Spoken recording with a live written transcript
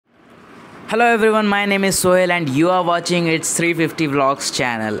Hello everyone, my name is Sohail and you are watching its 350 vlogs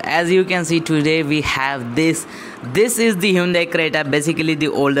channel. As you can see, today we have this is the Hyundai Creta, basically the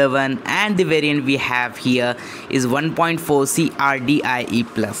older one, and the variant we have here is 1.4 CRDIE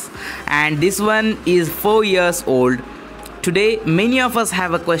plus, and this one is 4 years old. Today many of us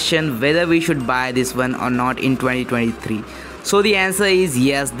have a question whether we should buy this one or not in 2023. So the answer is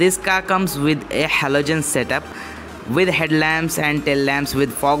yes. This car comes with a halogen setup with headlamps and tail lamps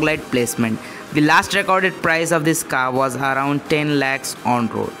with fog light placement. The last recorded price of this car was around 10 lakhs on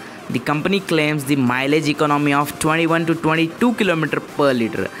road. The company claims the mileage economy of 21 to 22 km per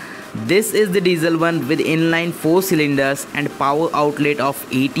liter. This is the diesel one with inline 4 cylinders and power outlet of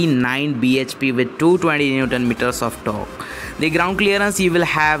 89 bhp with 220 Newton meters of torque. The ground clearance you will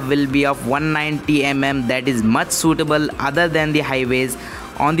have will be of 190 mm, that is much suitable other than the highways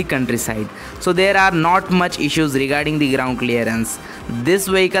on the countryside. So there are not much issues regarding the ground clearance. This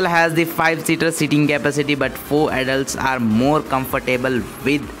vehicle has the 5-seater seating capacity, but 4 adults are more comfortable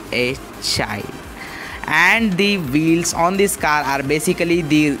with a child. And the wheels on this car are basically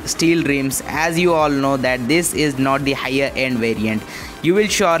the steel rims. As you all know that this is not the higher end variant. You will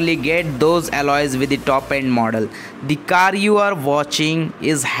surely get those alloys with the top end model. The car you are watching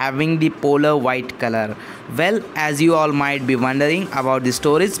is having the polar white color. Well, as you all might be wondering about the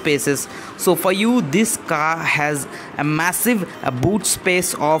storage spaces, so for you this car has a massive boot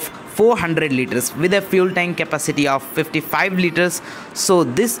space of 400 liters with a fuel tank capacity of 55 liters. So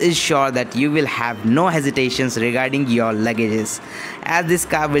this is sure that you will have no hesitations regarding your luggages, as this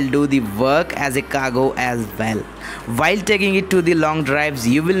car will do the work as a cargo as well. While taking it to the long drives,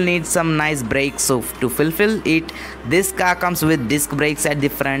 you will need some nice brakes, so to fulfill it, this car comes with disc brakes at the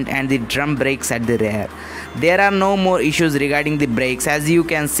front and the drum brakes at the rear. There are no more issues regarding the brakes. As you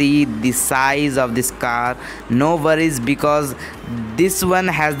can see the size of this car, no worries, because this one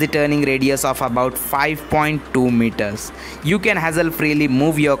has the turning radius of about 5.2 meters. You can hassle freely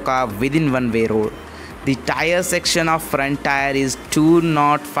move your car within one-way road. The tire section of front tire is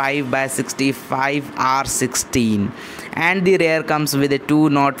 205 by 65 R16, and the rear comes with a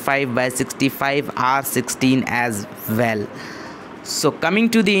 205 by 65 R16 as well. So coming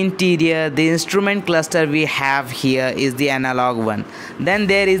to the interior, the instrument cluster we have here is the analog one. Then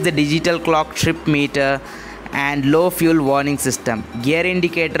there is the digital clock, trip meter and low fuel warning system, gear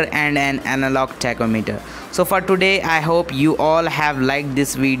indicator and an analog tachometer. So for today, I hope you all have liked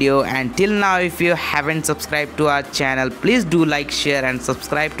this video, and till now if you haven't subscribed to our channel, please do like, share and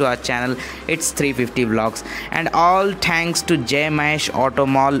subscribe to our channel. It's 350 vlogs. And all thanks to Mahesh Auto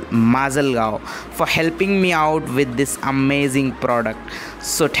Mall Majalgaon for helping me out with this amazing product.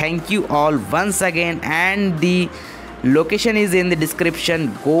 So thank you all once again, and the location is in the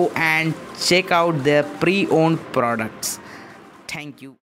description. Go and check out their pre-owned products. Thank you.